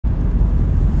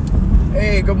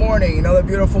Hey, good morning. Another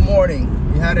beautiful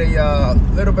morning. We had a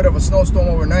little bit of a snowstorm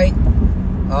overnight,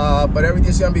 but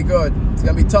everything's gonna be good. It's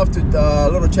gonna be tough to, a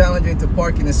little challenging to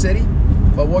park in the city,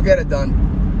 but we'll get it done.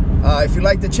 If you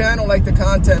like the channel, like the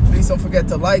content, please don't forget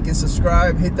to like and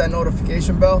subscribe, hit that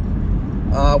notification bell.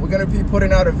 We're gonna be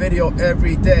putting out a video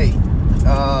every day. You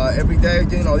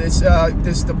know,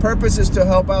 the purpose is to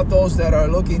help out those that are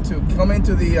looking to come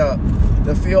into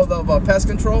the field of pest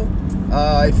control.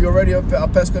 If you're already a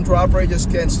pest control operator, just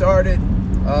getting started,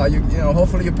 you know,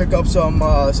 hopefully you pick up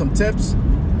some tips,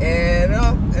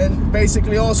 and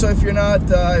basically also if you're not,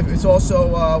 it's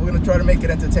also we're gonna try to make it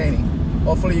entertaining.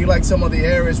 Hopefully you like some of the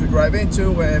areas we drive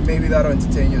into, and maybe that'll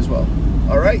entertain you as well.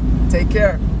 All right, take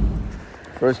care.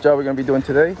 First job we're gonna be doing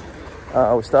today,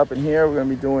 we're stopping here. We're gonna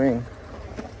be doing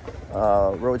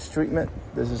roach treatment.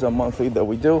 This is a monthly that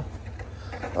we do.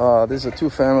 This is a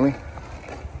 2-family.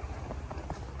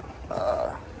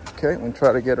 Okay, I'm gonna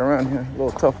try to get around here. A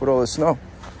little tough with all the snow.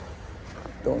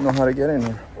 Don't know how to get in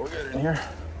here. We'll get in here.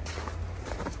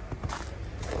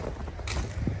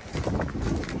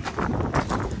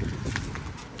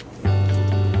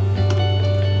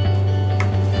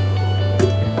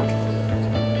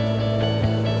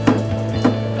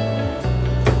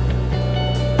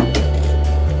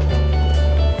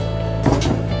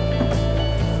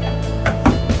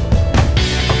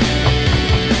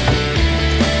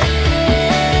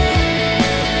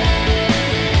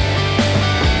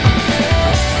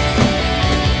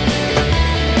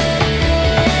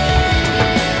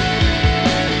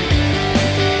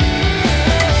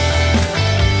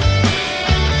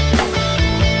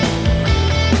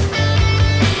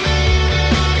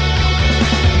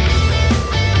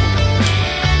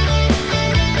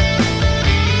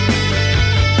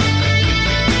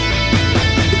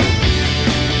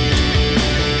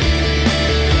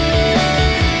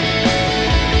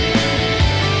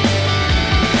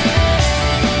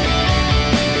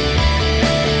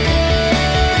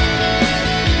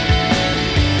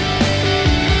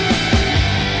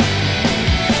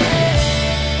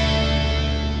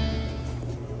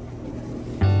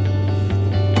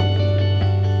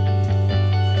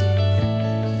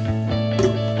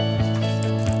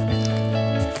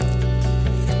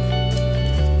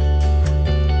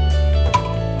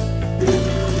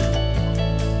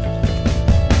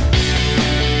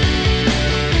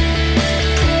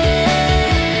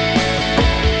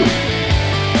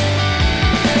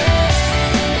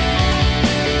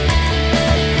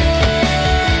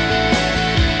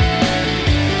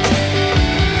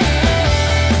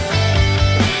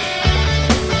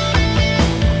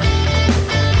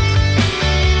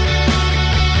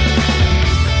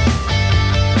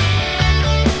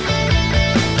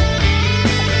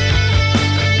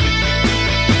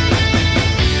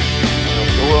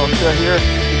 Here is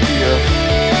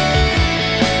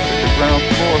the ground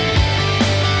floor,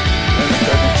 and the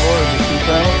second floor is the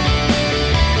 2-family.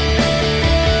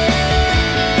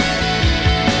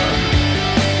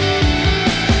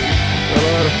 Got a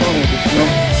lot of fun with the snow.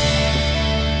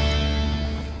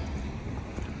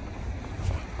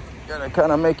 You gotta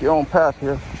kind of make your own path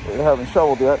here. We haven't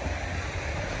shoveled yet.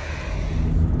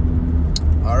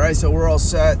 All right, so we're all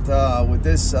set with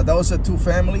this. That was a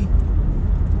 2-family.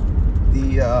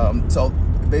 So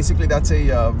basically that's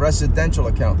a residential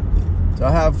account. So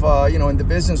I have, you know, in the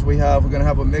business we're gonna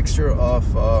have a mixture of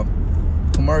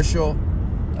commercial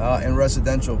and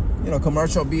residential. You know,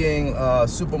 commercial being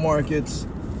supermarkets,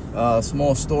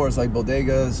 small stores like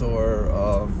bodegas, or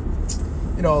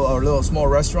you know, or little small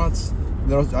restaurants.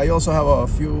 I also have a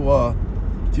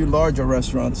few larger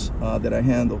restaurants that I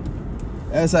handle.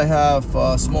 As I have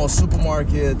small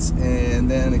supermarkets, and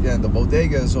then again the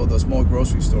bodegas or the small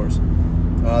grocery stores.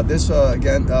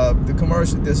 The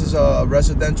commercial. This is a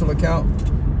residential account.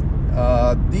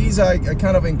 These I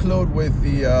kind of include with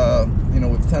the you know,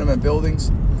 with tenement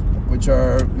buildings, which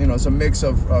are, you know, it's a mix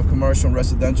of commercial and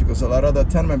residential, because a lot of the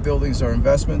tenement buildings are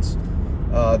investments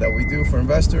that we do for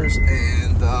investors,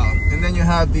 and then you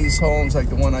have these homes like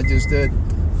the one I just did.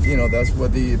 You know, that's where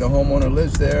the homeowner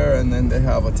lives there, and then they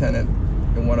have a tenant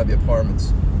in one of the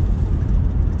apartments.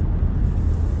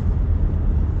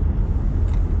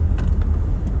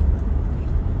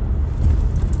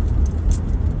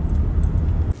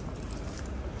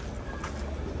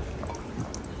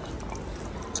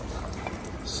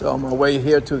 So on my way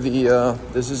here to the,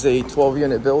 this is a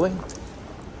 12-unit building.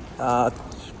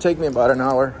 Take me about an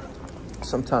hour,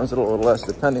 sometimes a little less,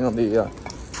 depending on the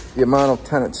amount of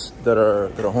tenants that are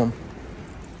home.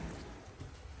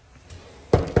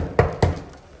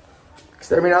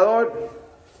 Exterminador.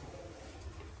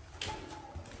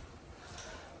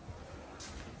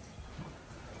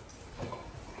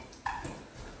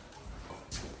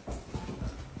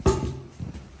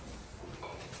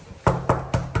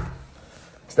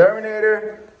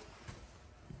 Exterminator.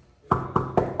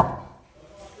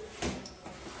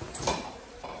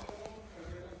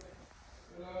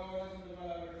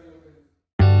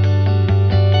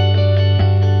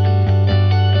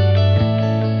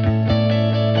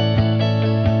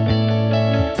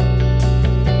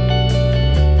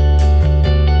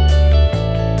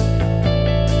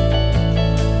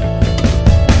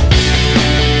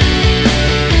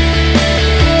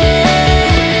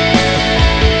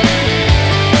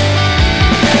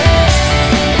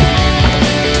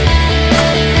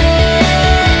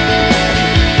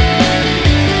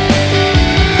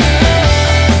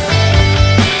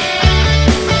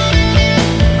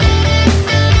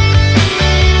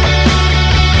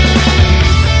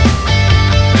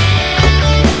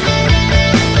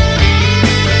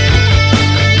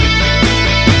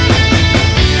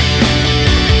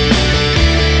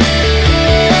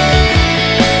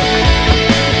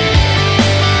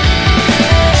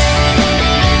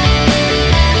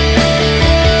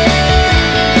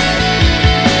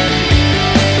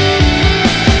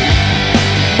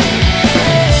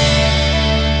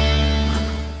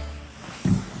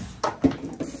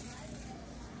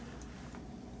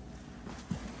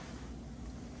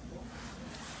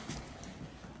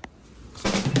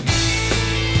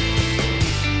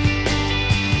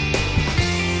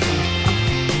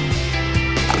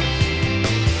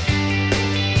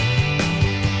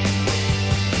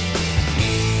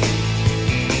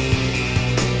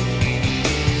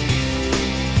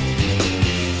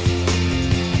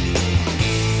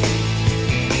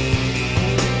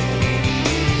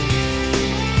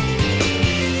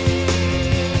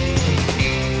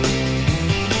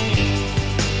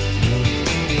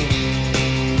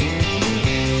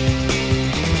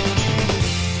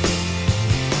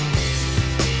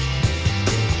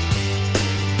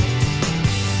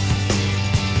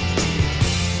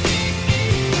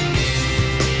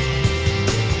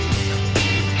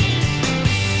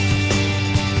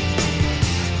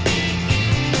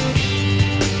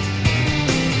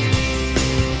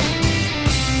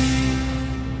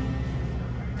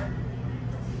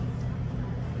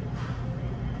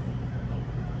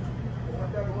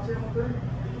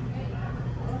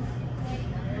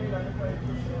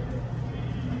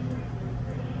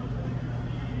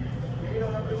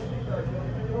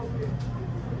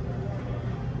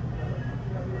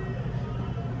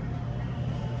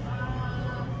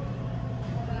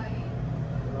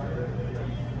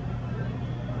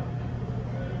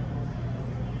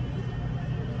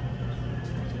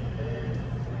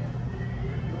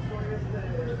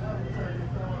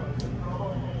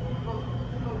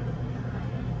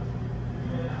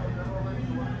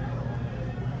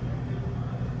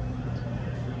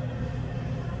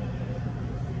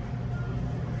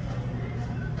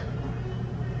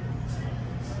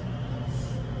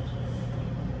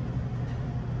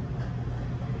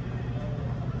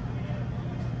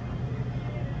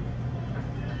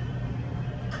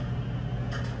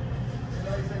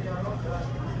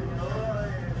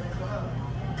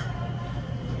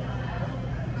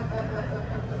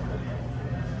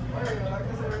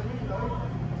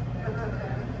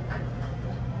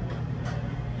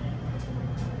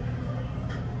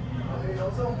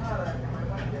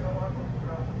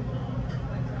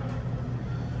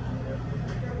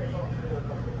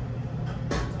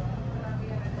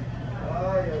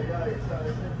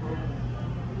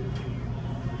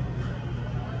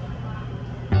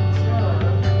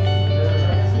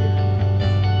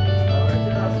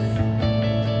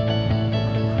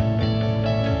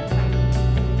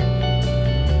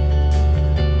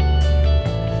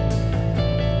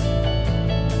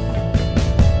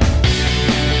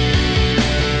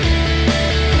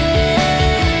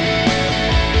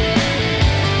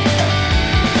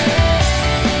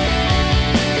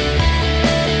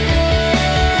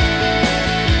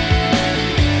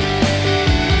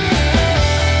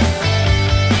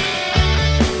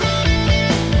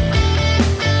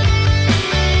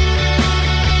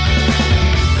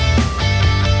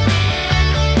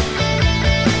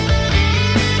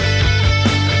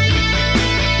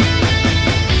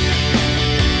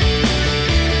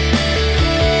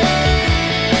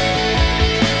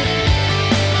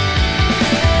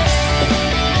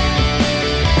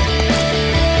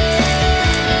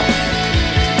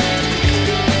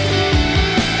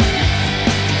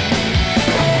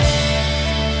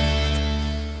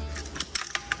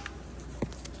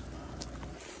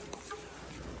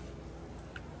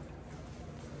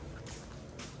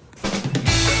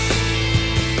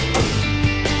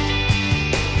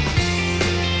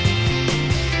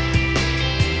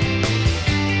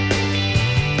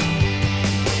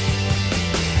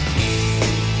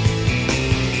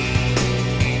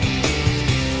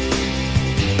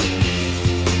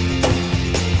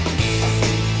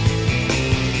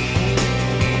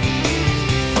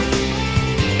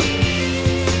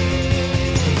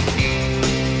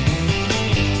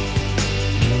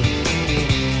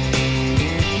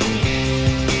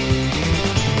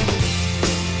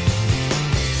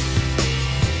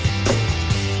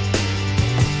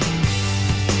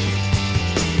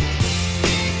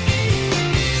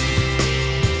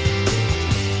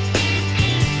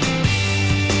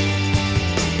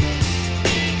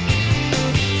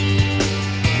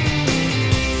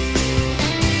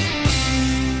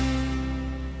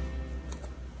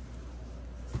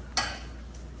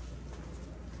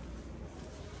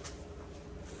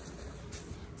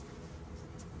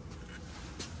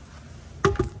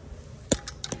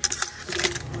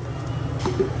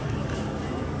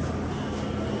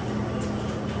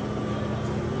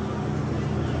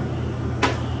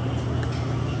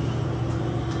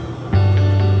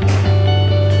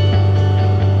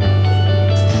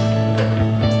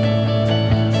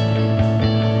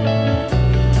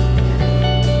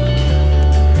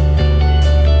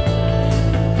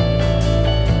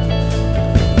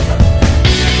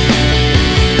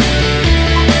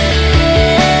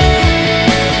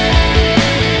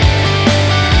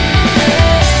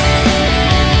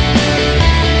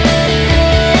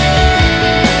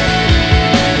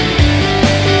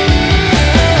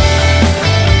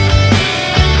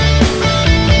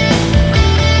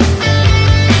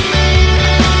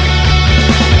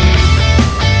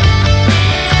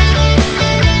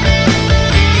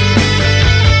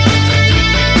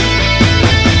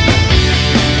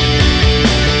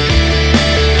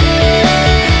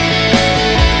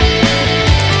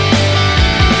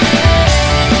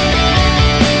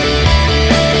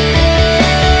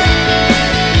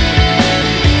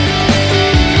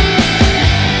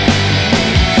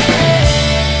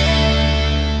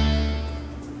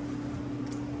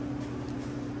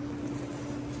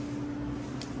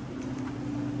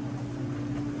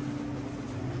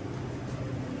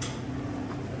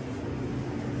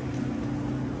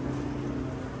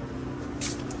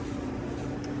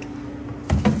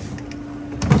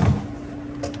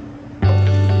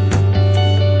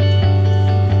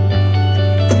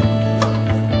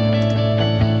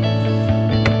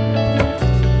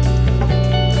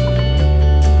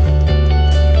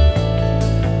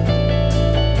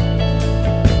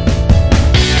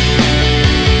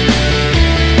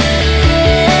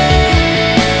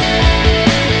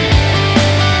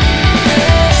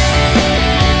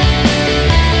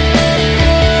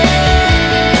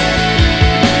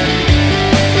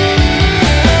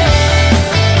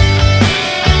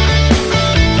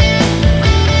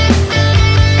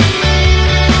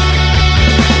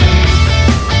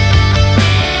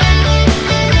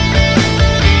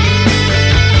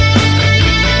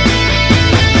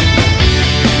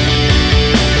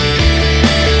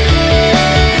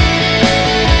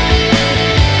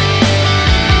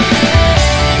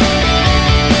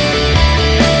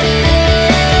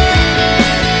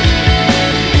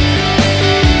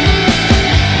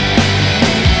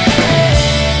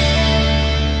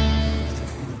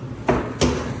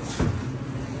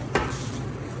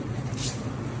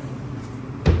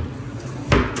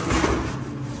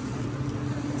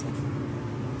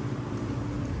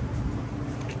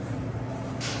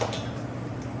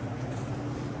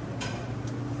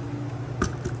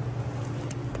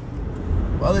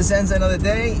 Well, this ends another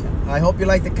day. I hope you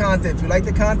like the content. If you like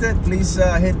the content, please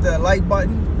hit the like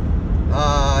button,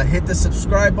 hit the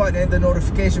subscribe button, and the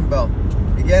notification bell.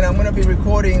 Again, I'm going to be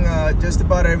recording just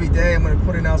about every day. I'm going to be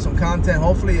putting out some content.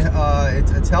 Hopefully,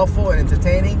 it's helpful and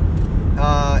entertaining.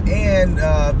 And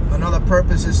another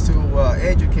purpose is to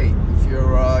educate. If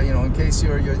you're, in case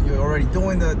you're already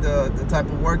doing the type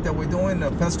of work that we're doing,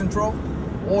 pest control,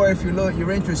 or if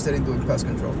you're interested in doing pest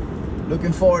control.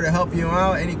 Looking forward to helping you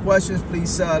out. Any questions,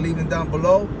 please leave them down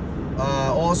below.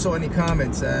 Also, any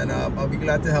comments, and I'll be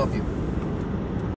glad to help you.